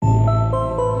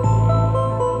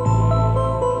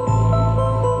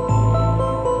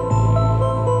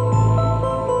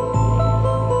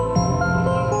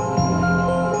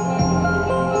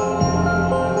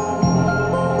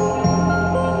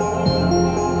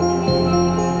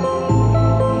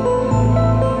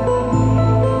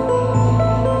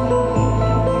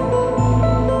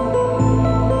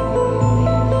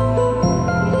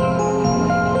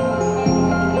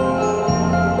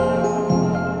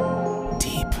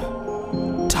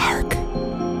Dark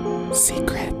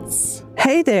Secrets.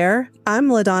 Hey there, I'm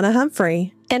LaDonna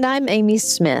Humphrey. And I'm Amy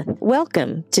Smith.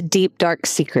 Welcome to Deep Dark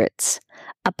Secrets,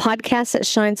 a podcast that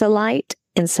shines a light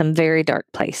in some very dark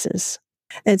places.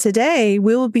 And today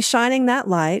we will be shining that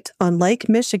light on Lake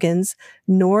Michigan's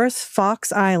North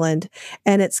Fox Island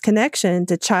and its connection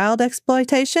to child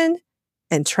exploitation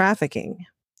and trafficking.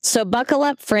 So buckle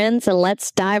up, friends, and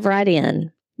let's dive right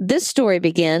in. This story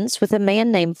begins with a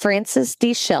man named Francis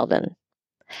D. Sheldon.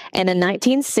 And in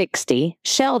 1960,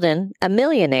 Sheldon, a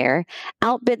millionaire,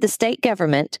 outbid the state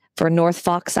government for North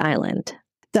Fox Island.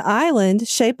 The island,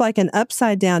 shaped like an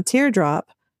upside-down teardrop,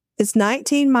 is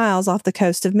 19 miles off the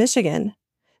coast of Michigan.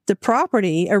 The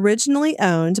property, originally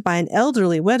owned by an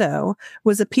elderly widow,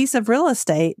 was a piece of real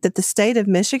estate that the state of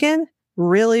Michigan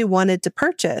really wanted to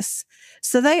purchase.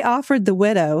 So they offered the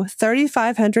widow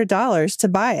 $3,500 to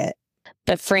buy it.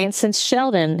 But Francis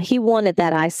Sheldon, he wanted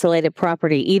that isolated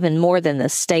property even more than the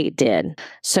state did.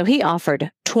 So he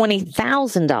offered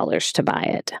 $20,000 to buy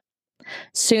it.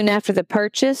 Soon after the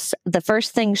purchase, the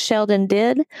first thing Sheldon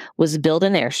did was build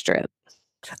an airstrip.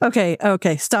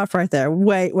 Okay, stop right there.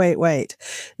 Wait.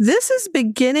 This is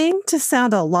beginning to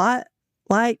sound a lot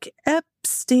like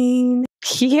Epstein.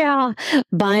 Yeah,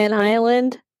 buy an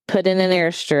island, put in an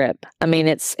airstrip. I mean,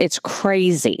 it's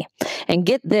crazy. And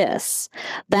get this,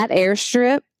 that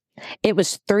airstrip, it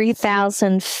was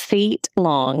 3,000 feet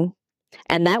long.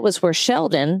 And that was where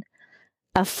Sheldon,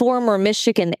 a former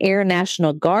Michigan Air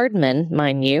National Guardman,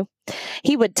 mind you,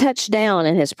 he would touch down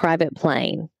in his private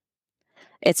plane.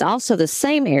 It's also the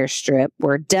same airstrip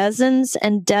where dozens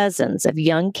and dozens of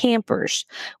young campers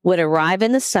would arrive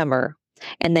in the summer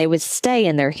and they would stay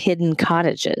in their hidden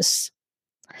cottages.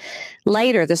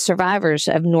 Later, the survivors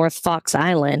of North Fox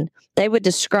Island, they would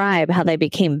describe how they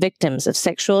became victims of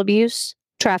sexual abuse,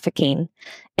 trafficking,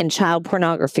 and child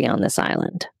pornography on this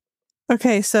island.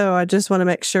 Okay, so I just want to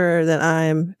make sure that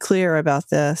I'm clear about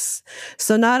this.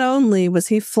 So not only was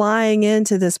he flying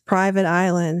into this private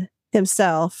island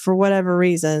himself for whatever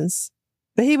reasons,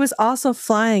 but he was also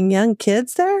flying young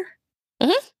kids there?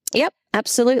 Mm-hmm. Yep,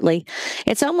 absolutely.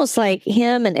 It's almost like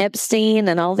him and Epstein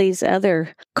and all these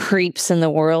other creeps in the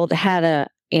world had a,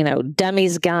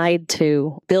 dummy's guide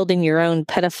to building your own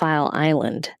pedophile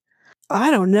island.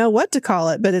 I don't know what to call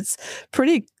it, but it's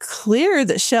pretty clear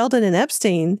that Sheldon and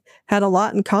Epstein had a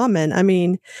lot in common. I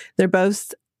mean, they're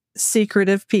both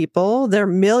secretive people. They're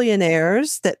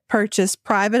millionaires that purchase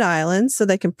private islands so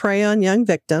they can prey on young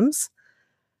victims.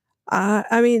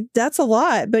 I mean, that's a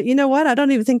lot, but you know what? I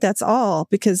don't even think that's all,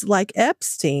 because like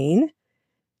Epstein,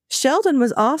 Sheldon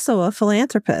was also a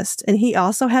philanthropist and he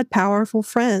also had powerful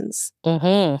friends.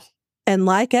 Mm-hmm. And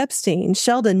like Epstein,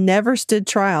 Sheldon never stood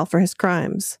trial for his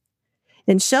crimes.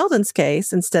 In Sheldon's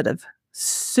case, instead of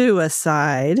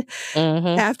suicide,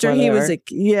 after he was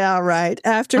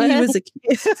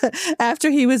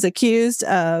accused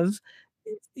of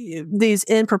these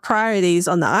improprieties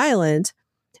on the island,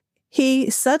 he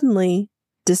suddenly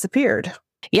disappeared.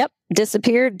 Yep,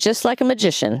 disappeared just like a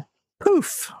magician.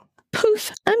 Poof,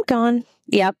 I'm gone.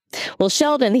 Yep. Well,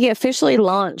 Sheldon, he officially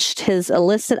launched his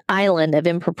illicit island of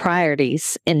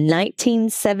improprieties in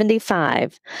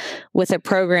 1975 with a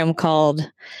program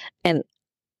called, and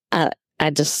I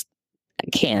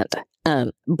can't,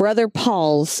 Brother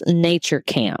Paul's Nature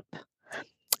Camp.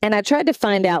 And I tried to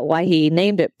find out why he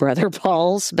named it Brother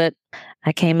Paul's, but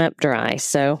I came up dry.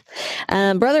 So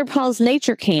Brother Paul's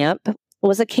Nature Camp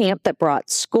was a camp that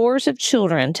brought scores of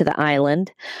children to the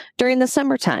island during the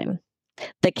summertime.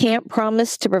 The camp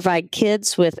promised to provide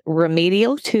kids with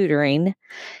remedial tutoring,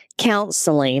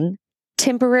 counseling,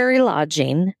 temporary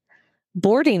lodging,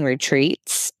 boarding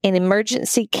retreats, and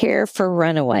emergency care for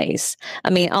runaways.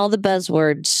 I mean, all the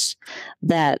buzzwords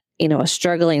that, a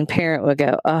struggling parent would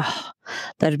go, oh,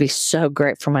 that'd be so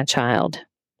great for my child.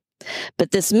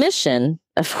 But this mission,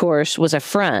 of course, was a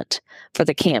front for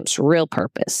the camp's real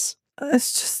purpose.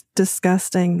 It's just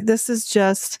disgusting. This is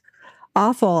just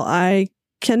awful. I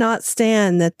cannot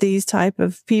stand that these type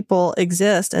of people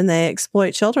exist and they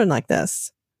exploit children like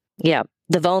this. Yeah,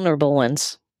 the vulnerable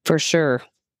ones, for sure.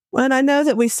 Well, and I know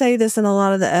that we say this in a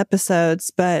lot of the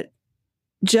episodes, but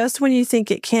just when you think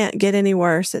it can't get any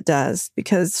worse, it does,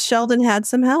 because Sheldon had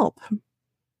some help.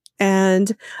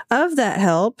 And of that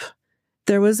help,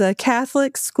 there was a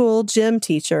Catholic school gym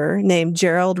teacher named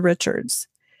Gerald Richards.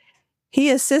 He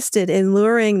assisted in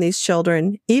luring these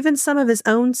children, even some of his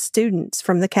own students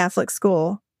from the Catholic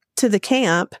school, to the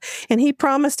camp. And he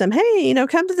promised them, hey,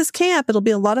 come to this camp. It'll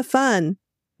be a lot of fun.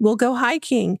 We'll go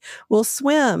hiking. We'll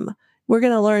swim. We're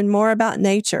going to learn more about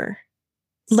nature.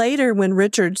 Later, when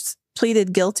Richards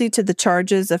pleaded guilty to the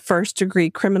charges of first-degree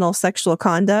criminal sexual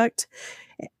conduct,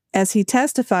 as he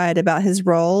testified about his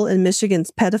role in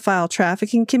Michigan's pedophile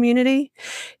trafficking community,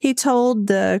 he told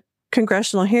the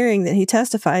congressional hearing that he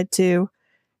testified to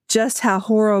just how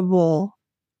horrible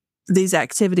these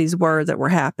activities were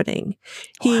happening.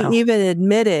 Wow. He even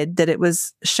admitted that it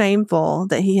was shameful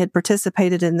that he had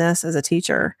participated in this as a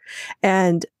teacher.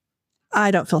 And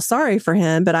I don't feel sorry for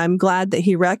him, but I'm glad that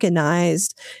he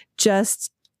recognized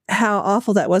just how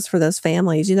awful that was for those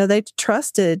families. You know, they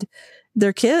trusted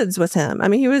their kids with him. I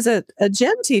mean, he was a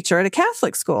gym teacher at a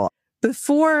Catholic school.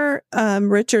 Before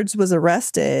Richards was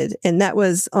arrested, and that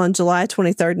was on July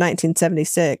 23rd,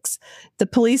 1976, the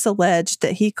police alleged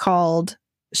that he called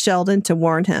Sheldon to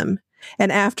warn him. And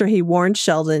after he warned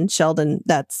Sheldon,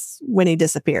 that's when he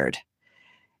disappeared.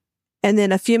 And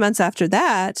then a few months after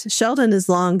that, Sheldon is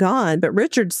long gone, but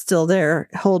Richard's still there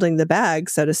holding the bag,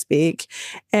 so to speak.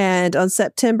 And on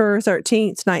September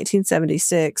 13th,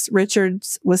 1976,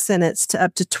 Richards was sentenced to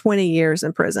up to 20 years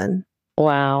in prison.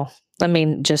 Wow. I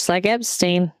mean, just like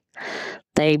Epstein,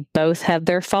 they both have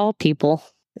their fall people.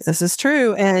 This is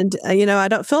true. And, I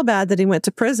don't feel bad that he went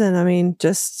to prison. I mean,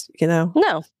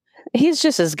 No, he's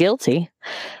just as guilty.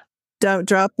 Don't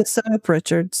drop the soap,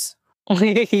 Richards.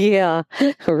 Yeah,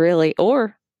 really.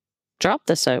 Or drop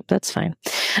the soap. That's fine.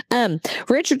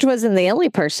 Richards wasn't the only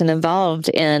person involved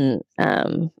in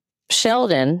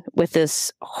Sheldon with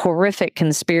this horrific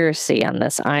conspiracy on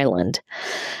this island.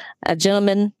 A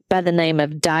gentleman by the name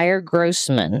of Dyer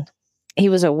Grossman. He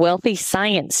was a wealthy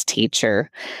science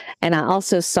teacher, and I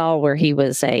also saw where he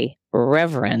was a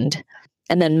reverend.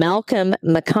 And then Malcolm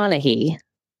McConaughey,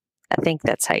 I think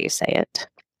that's how you say it.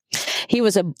 He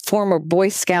was a former Boy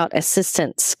Scout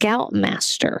assistant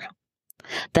scoutmaster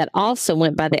that also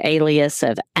went by the alias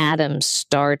of Adam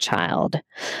Starchild.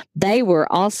 They were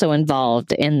also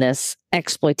involved in this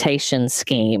exploitation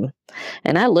scheme.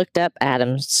 And I looked up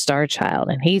Adam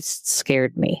Starchild, and he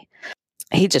scared me.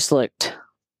 He just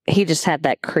had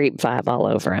that creep vibe all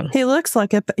over him. He looks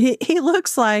like he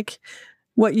looks like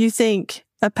what you think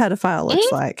a pedophile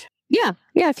looks like. Yeah.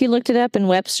 Yeah. If you looked it up in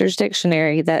Webster's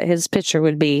dictionary, that his picture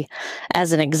would be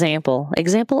as an example.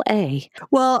 Example A.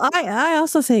 Well, I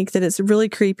also think that it's really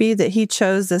creepy that he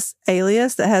chose this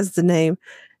alias that has the name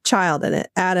Child in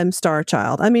it, Adam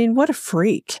Starchild. I mean, what a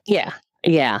freak. Yeah.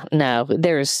 Yeah. No,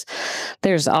 there's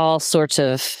all sorts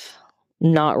of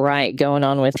not right going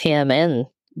on with him and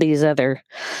these other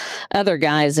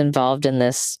guys involved in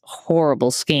this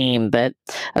horrible scheme. But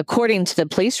according to the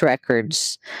police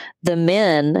records, the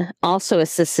men also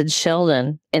assisted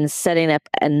Sheldon in setting up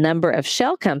a number of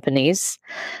shell companies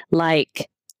like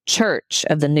Church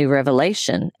of the New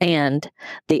Revelation and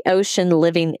the Ocean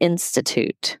Living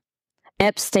Institute.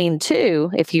 Epstein,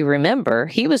 too, if you remember,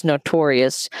 he was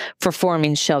notorious for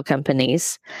forming shell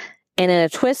companies. And in a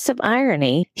twist of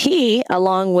irony, he,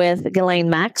 along with Ghislaine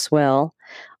Maxwell,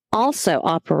 also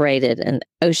operated an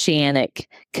oceanic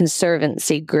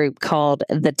conservancy group called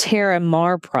the Terra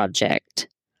Mar Project.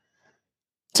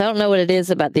 So I don't know what it is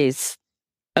about these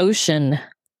ocean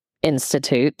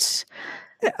institutes.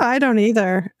 I don't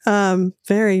either.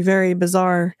 Very, very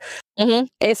bizarre. Mm-hmm.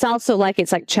 It's also like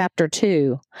chapter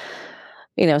 2.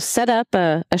 Set up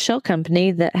a shell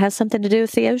company that has something to do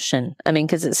with the ocean. I mean,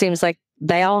 because it seems like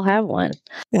they all have one.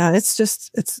 Yeah,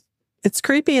 it's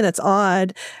creepy and it's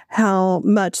odd how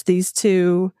much these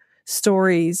two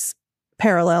stories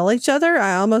parallel each other.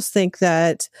 I almost think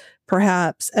that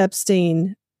perhaps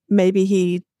Epstein, maybe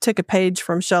he took a page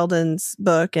from Sheldon's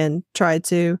book and tried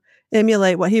to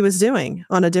emulate what he was doing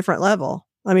on a different level.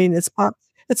 I mean, it's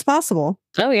possible.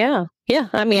 Oh, yeah. Yeah.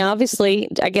 I mean, obviously,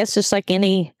 I guess just like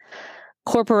any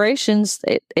corporations,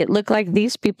 it looked like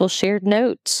these people shared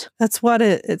notes. That's what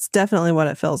it's definitely what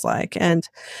it feels like. And,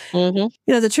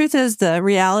 the truth is the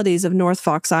realities of North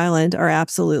Fox Island are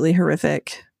absolutely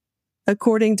horrific.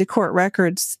 According to court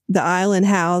records, the island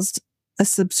housed a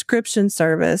subscription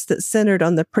service that centered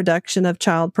on the production of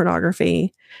child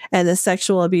pornography and the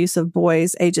sexual abuse of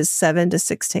boys ages 7 to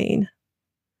 16.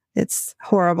 It's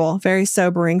horrible, very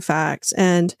sobering fact.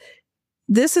 And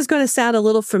this is going to sound a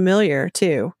little familiar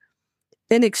too.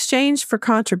 In exchange for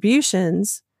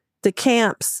contributions, the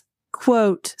camp's,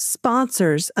 quote,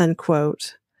 sponsors,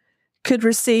 unquote, could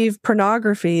receive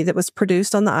pornography that was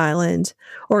produced on the island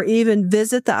or even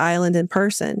visit the island in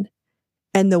person.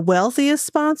 And the wealthiest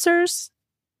sponsors,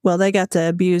 well, they got to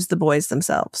abuse the boys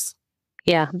themselves.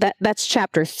 Yeah, that's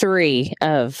chapter 3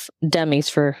 of Dummies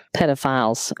for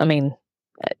Pedophiles. I mean,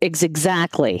 it's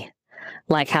exactly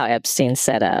like how Epstein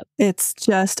set up. It's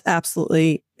just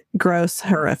absolutely gross,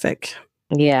 horrific.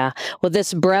 Yeah. Well,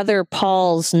 this Brother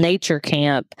Paul's nature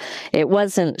camp, it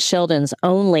wasn't Sheldon's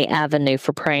only avenue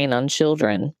for preying on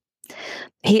children.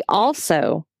 He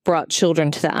also brought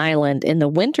children to the island in the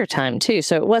wintertime too.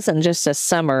 So it wasn't just a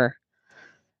summer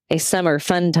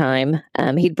fun time.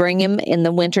 He'd bring him in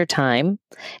the wintertime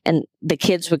and the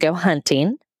kids would go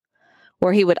hunting,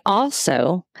 or he would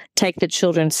also take the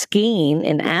children skiing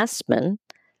in Aspen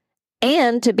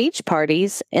and to beach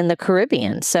parties in the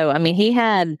Caribbean. So, I mean, he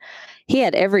had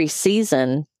every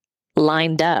season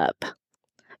lined up,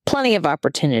 plenty of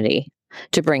opportunity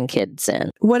to bring kids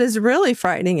in. What is really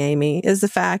frightening, Amy, is the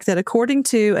fact that according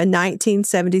to a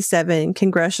 1977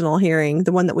 congressional hearing,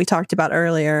 the one that we talked about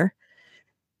earlier,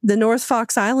 the North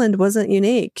Fox Island wasn't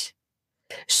unique.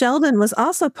 Sheldon was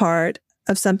also part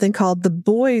of something called the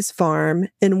Boys Farm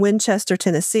in Winchester,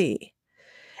 Tennessee.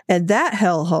 And that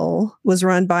hellhole was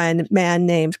run by a man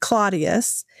named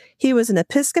Claudius. He was an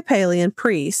Episcopalian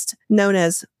priest known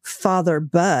as Father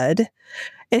Bud.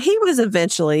 And he was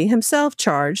eventually himself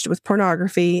charged with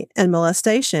pornography and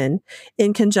molestation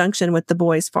in conjunction with the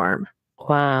Boys Farm.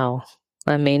 Wow.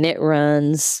 I mean, it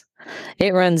runs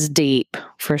deep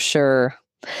for sure.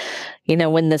 You know,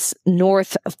 when this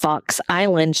North Fox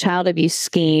Island child abuse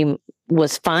scheme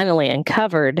was finally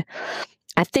uncovered,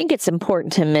 I think it's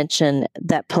important to mention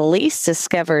that police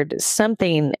discovered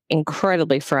something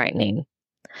incredibly frightening.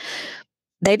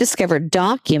 They discovered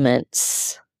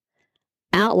documents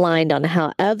outlined on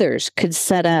how others could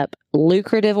set up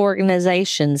lucrative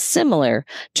organizations similar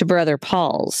to Brother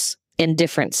Paul's in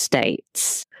different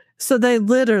states. So they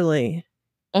literally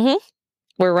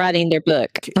were writing their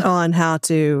book on how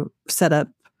to set up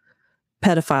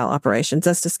pedophile operations.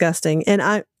 That's disgusting. And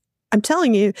I'm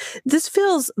telling you, this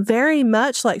feels very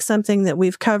much like something that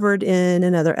we've covered in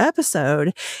another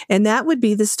episode, and that would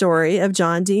be the story of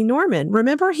John D. Norman.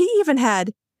 Remember, he even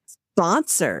had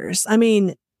sponsors. I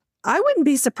mean, I wouldn't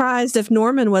be surprised if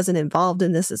Norman wasn't involved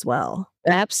in this as well.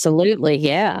 Absolutely,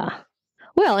 yeah.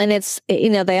 Well, and it's, you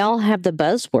know, they all have the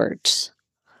buzzwords.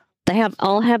 They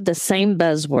all have the same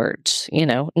buzzwords, you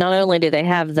know. Not only do they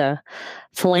have the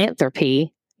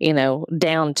philanthropy, you know,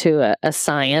 down to a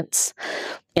science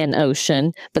and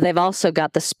ocean, but they've also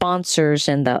got the sponsors,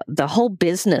 and the whole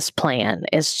business plan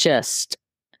is just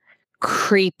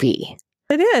creepy.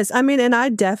 It is. I mean, and I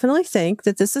definitely think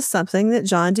that this is something that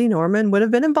John D. Norman would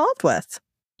have been involved with.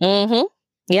 Mm-hmm.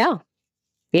 Yeah.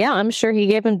 Yeah, I'm sure he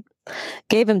gave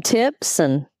him tips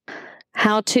and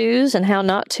how-tos and how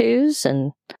not tos,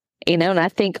 and you know, and I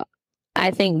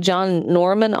think John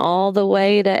Norman all the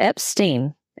way to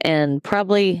Epstein, and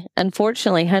probably,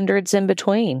 unfortunately, hundreds in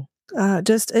between.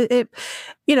 You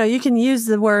know, you can use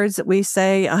the words that we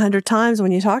say 100 times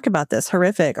when you talk about this: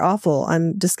 horrific, awful,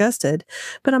 I'm disgusted,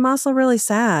 but I'm also really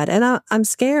sad. And I'm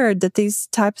scared that these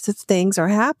types of things are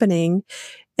happening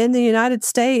in the United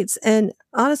States and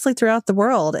honestly throughout the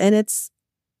world. And it's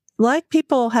like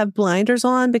people have blinders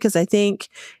on because I think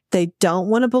they don't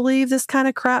want to believe this kind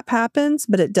of crap happens,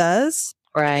 but it does.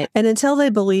 Right. And until they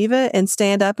believe it and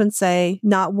stand up and say,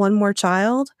 not one more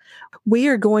child, we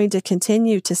are going to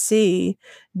continue to see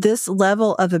this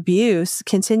level of abuse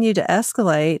continue to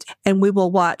escalate, and we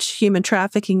will watch human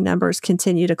trafficking numbers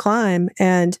continue to climb.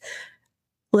 And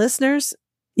listeners,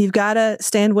 you've got to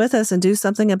stand with us and do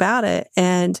something about it,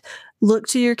 and look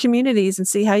to your communities and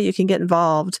see how you can get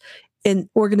involved in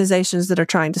organizations that are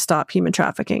trying to stop human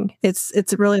trafficking. It's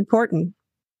really important.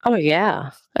 Oh,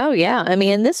 yeah. Oh, yeah. I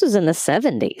mean, this was in the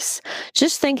 70s.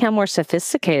 Just think how more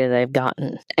sophisticated they've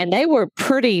gotten. And they were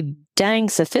pretty dang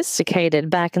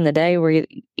sophisticated back in the day where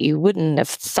you wouldn't have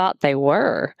thought they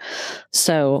were.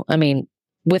 So, I mean,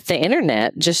 with the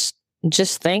internet, just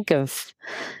think of,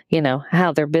 you know,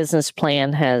 how their business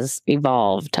plan has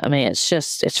evolved. I mean,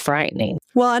 it's frightening.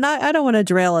 Well, and I don't want to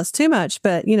derail us too much,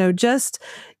 but, you know, just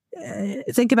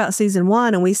think about season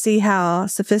 1 and we see how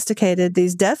sophisticated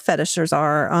these death fetishers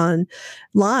are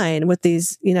online with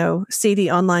these, you know,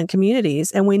 seedy online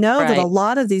communities. And we know that a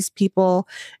lot of these people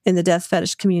in the death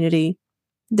fetish community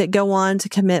that go on to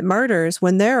commit murders,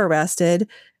 when they're arrested,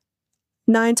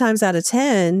 9 times out of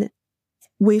 10,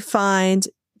 we find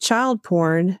child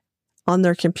porn on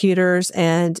their computers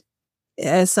and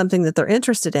as something that they're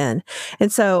interested in.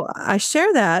 And so I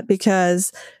share that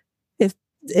because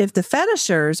if the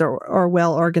fetishers are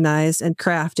well organized and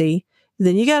crafty,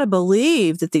 then you got to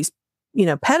believe that these, you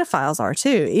know, pedophiles are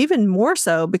too, even more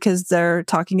so because they're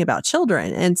talking about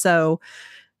children. And so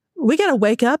we got to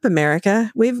wake up,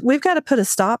 America. We've got to put a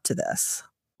stop to this.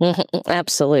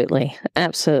 Absolutely.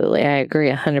 Absolutely. I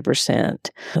agree 100%.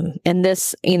 And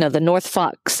this, you know, the North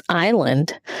Fox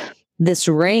Island, this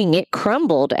ring, it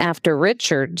crumbled after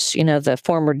Richards, you know, the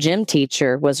former gym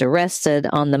teacher, was arrested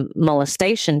on the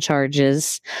molestation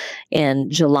charges in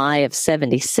July of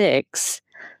 76.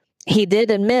 He did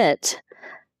admit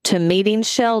to meeting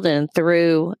Sheldon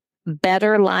through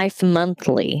Better Life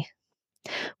Monthly,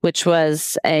 which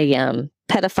was a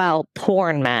pedophile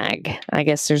porn mag. I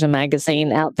guess there's a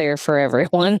magazine out there for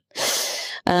everyone.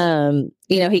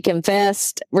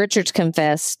 Richards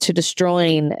confessed to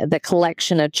destroying the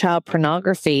collection of child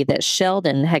pornography that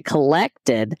Sheldon had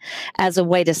collected as a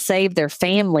way to save their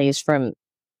families from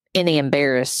any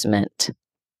embarrassment.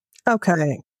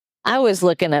 Okay. I was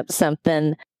looking up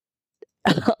something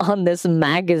on this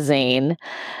magazine,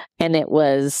 and it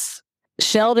was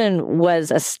Sheldon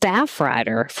was a staff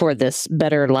writer for this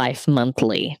Better Life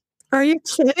Monthly. Are you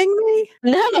kidding me?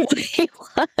 No, he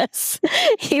was.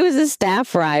 He was a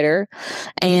staff writer,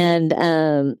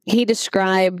 and he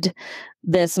described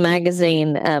this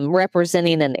magazine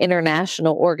representing an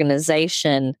international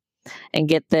organization, and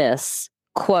get this,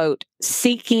 quote,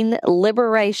 seeking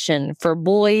liberation for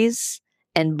boys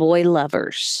and boy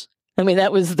lovers. I mean,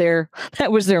 that was their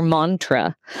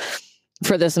mantra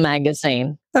for this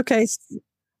magazine. Okay.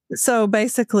 So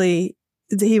basically,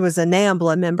 he was a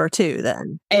NAMBLA member too,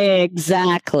 then.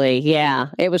 Exactly. Yeah.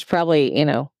 It was probably,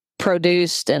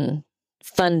 produced and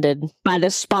funded by the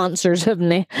sponsors of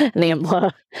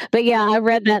NAMBLA. But yeah, I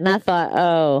read that and I thought,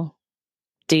 oh,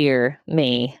 dear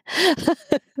me.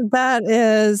 That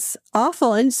is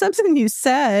awful. And something you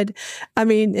said, I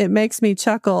mean, it makes me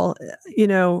chuckle.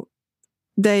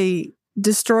 They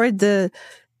destroyed the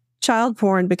child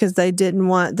porn because they didn't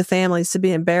want the families to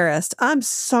be embarrassed. I'm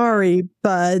sorry,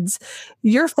 buds.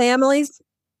 Your families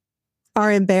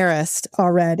are embarrassed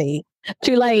already.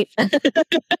 Too late.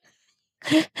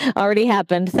 Already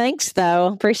happened. Thanks, though.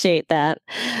 Appreciate that.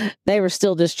 They were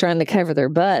still just trying to cover their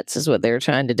butts is what they were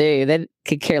trying to do. They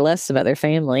could care less about their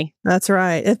family. That's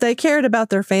right. If they cared about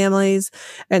their families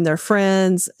and their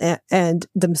friends and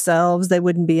themselves, they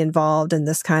wouldn't be involved in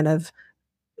this kind of,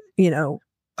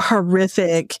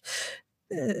 horrific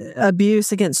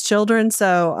abuse against children.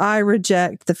 So I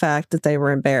reject the fact that they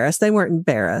were embarrassed. They weren't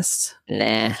embarrassed.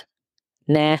 Nah.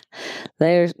 They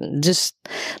were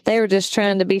just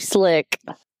trying to be slick.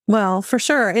 Well, for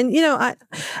sure. And,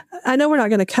 I know we're not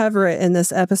going to cover it in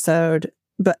this episode,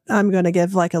 but I'm going to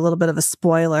give like a little bit of a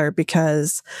spoiler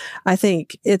because I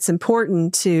think it's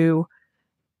important to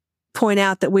point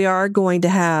out that we are going to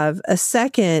have a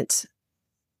second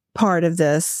part of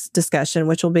this discussion,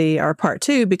 which will be our part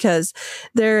 2, because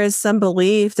there is some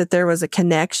belief that there was a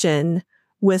connection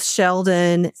with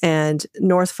Sheldon and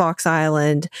North Fox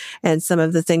Island and some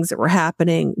of the things that were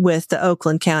happening with the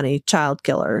Oakland County child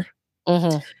killer.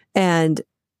 Mm-hmm. And,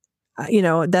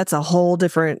 that's a whole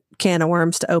different can of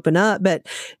worms to open up. But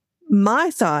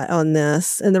my thought on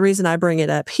this, and the reason I bring it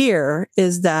up here,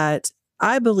 is that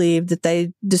I believe that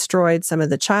they destroyed some of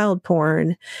the child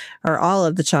porn or all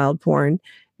of the child porn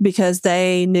because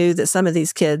they knew that some of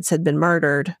these kids had been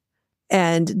murdered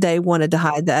and they wanted to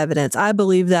hide the evidence. I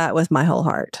believe that with my whole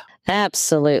heart.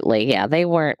 Absolutely. Yeah. They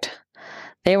weren't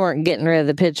getting rid of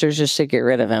the pictures just to get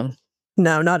rid of them.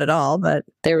 No, not at all. But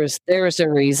there was a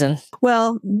reason.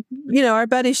 Well, our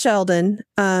buddy Sheldon,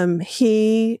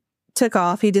 he took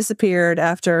off. He disappeared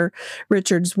after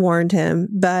Richards warned him,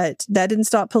 but that didn't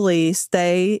stop police.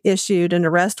 They issued an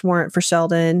arrest warrant for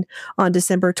Sheldon on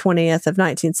December 20th of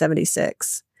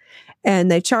 1976.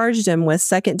 And they charged him with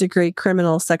second-degree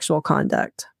criminal sexual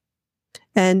conduct.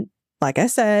 And like I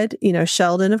said,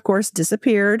 Sheldon, of course,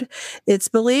 disappeared. It's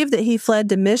believed that he fled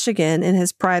to Michigan in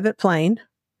his private plane.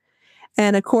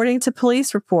 And according to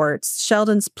police reports,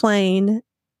 Sheldon's plane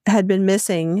had been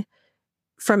missing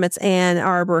from its Ann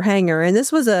Arbor hangar. And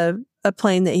this was a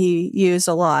plane that he used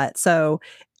a lot. So,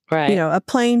 right. A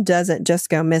plane doesn't just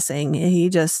go missing.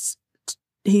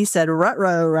 He said,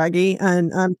 "Rut-row, Ruggy,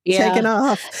 and I'm taking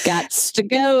off. Gots to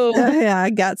go." Yeah,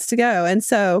 gots to go. And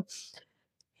so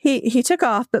he took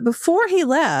off. But before he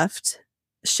left,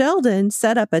 Sheldon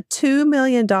set up a $2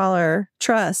 million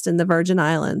trust in the Virgin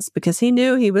Islands because he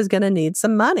knew he was going to need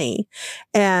some money.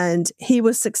 And he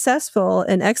was successful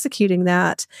in executing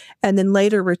that and then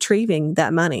later retrieving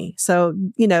that money. So,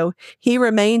 he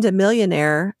remained a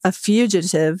millionaire, a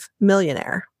fugitive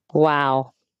millionaire.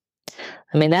 Wow.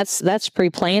 I mean, that's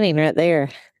pre-planning right there.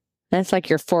 That's like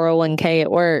your 401k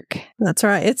at work. That's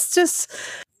right. It's just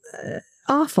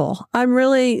awful.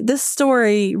 This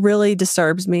story really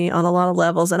disturbs me on a lot of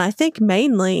levels. And I think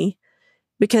mainly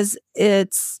because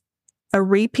it's a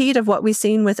repeat of what we've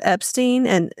seen with Epstein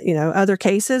and, other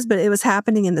cases, but it was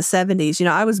happening in the 70s.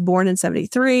 I was born in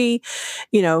 73,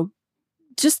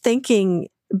 just thinking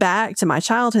back to my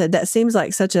childhood, that seems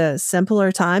like such a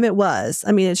simpler time. It was.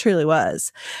 I mean, it truly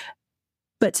was.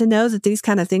 But to know that these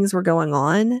kind of things were going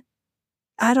on,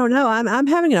 I don't know. I'm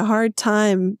having a hard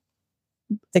time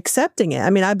accepting it. I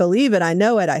mean, I believe it. I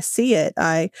know it. I see it.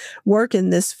 I work in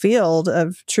this field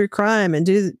of true crime and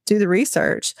do the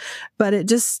research, but it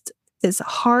just is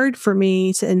hard for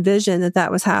me to envision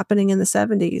that was happening in the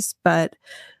 70s. But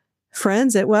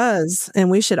friends, it was,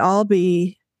 and we should all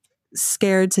be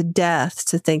scared to death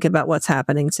to think about what's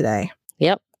happening today.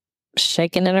 Yep.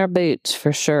 Shaking in our boots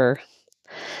for sure.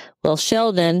 Well,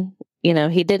 Sheldon,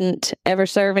 he didn't ever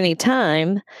serve any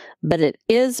time, but it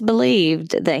is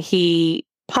believed that he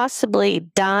possibly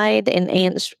died in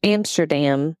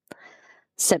Amsterdam,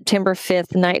 September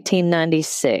 5th,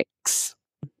 1996.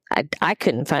 I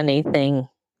couldn't find anything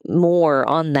more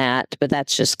on that, but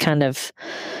that's just kind of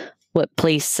what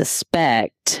police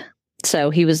suspect. So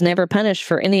he was never punished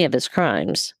for any of his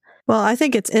crimes. Well, I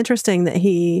think it's interesting that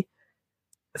he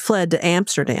fled to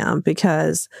Amsterdam,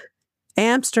 because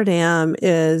Amsterdam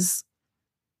is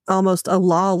almost a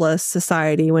lawless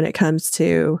society when it comes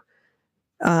to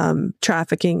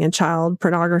trafficking and child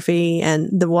pornography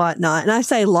and the whatnot. And I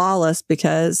say lawless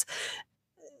because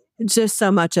just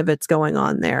so much of it's going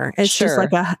on there. It's just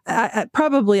like I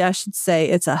should say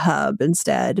it's a hub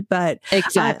instead. But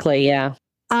exactly, yeah.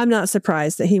 I'm not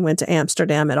surprised that he went to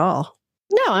Amsterdam at all.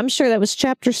 No, I'm sure that was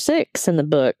chapter 6 in the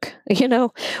book.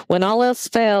 When all else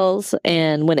fails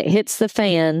and when it hits the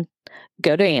fan,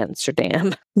 go to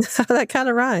Amsterdam. That kind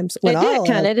of rhymes. It did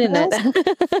kind of, didn't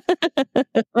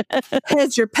it?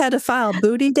 Head your pedophile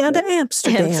booty down to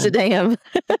Amsterdam.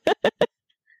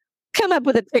 Come up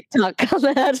with a TikTok on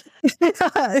that.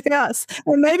 Yes.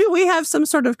 And maybe we have some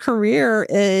sort of career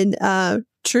in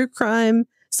true crime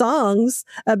songs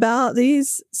about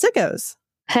these sickos.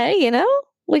 Hey,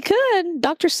 we could.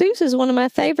 Dr. Seuss is one of my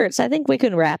favorites. I think we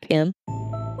could rap him.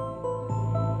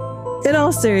 In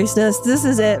all seriousness, this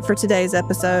is it for today's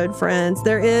episode, friends.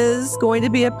 There is going to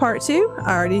be a part 2.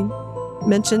 I already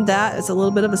mentioned that. It's a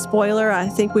little bit of a spoiler. I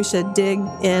think we should dig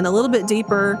in a little bit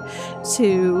deeper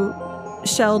to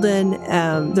Sheldon,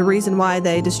 the reason why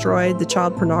they destroyed the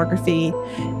child pornography,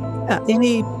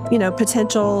 any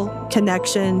potential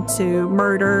connection to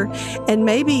murder, and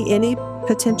maybe any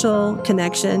potential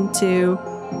connection to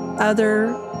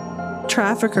other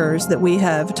traffickers that we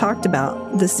have talked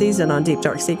about this season on Deep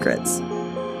Dark Secrets.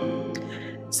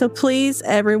 So please,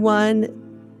 everyone,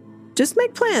 just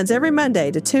make plans every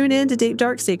Monday to tune in to Deep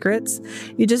Dark Secrets.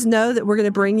 You just know that we're going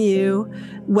to bring you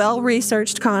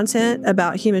well-researched content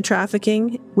about human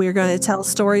trafficking. We're going to tell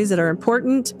stories that are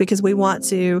important because we want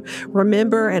to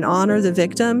remember and honor the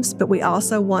victims, but we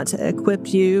also want to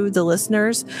equip you, the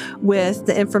listeners, with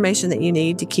the information that you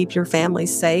need to keep your family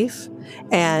safe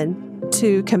and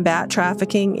to combat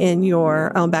trafficking in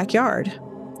your own backyard.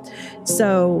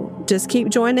 So just keep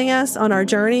joining us on our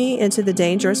journey into the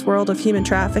dangerous world of human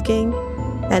trafficking.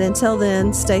 And until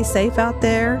then, stay safe out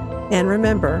there. And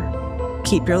remember,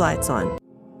 keep your lights on.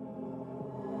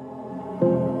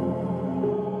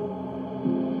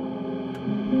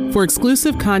 For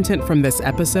exclusive content from this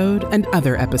episode and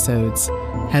other episodes,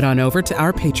 head on over to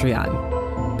our Patreon,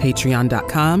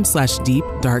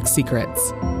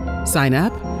 patreon.com/deepdarksecrets. Sign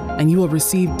up and you will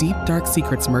receive Deep Dark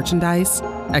Secrets merchandise,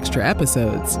 extra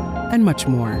episodes, and much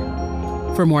more.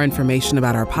 For more information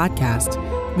about our podcast,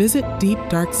 visit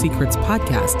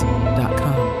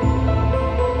deepdarksecretspodcast.com.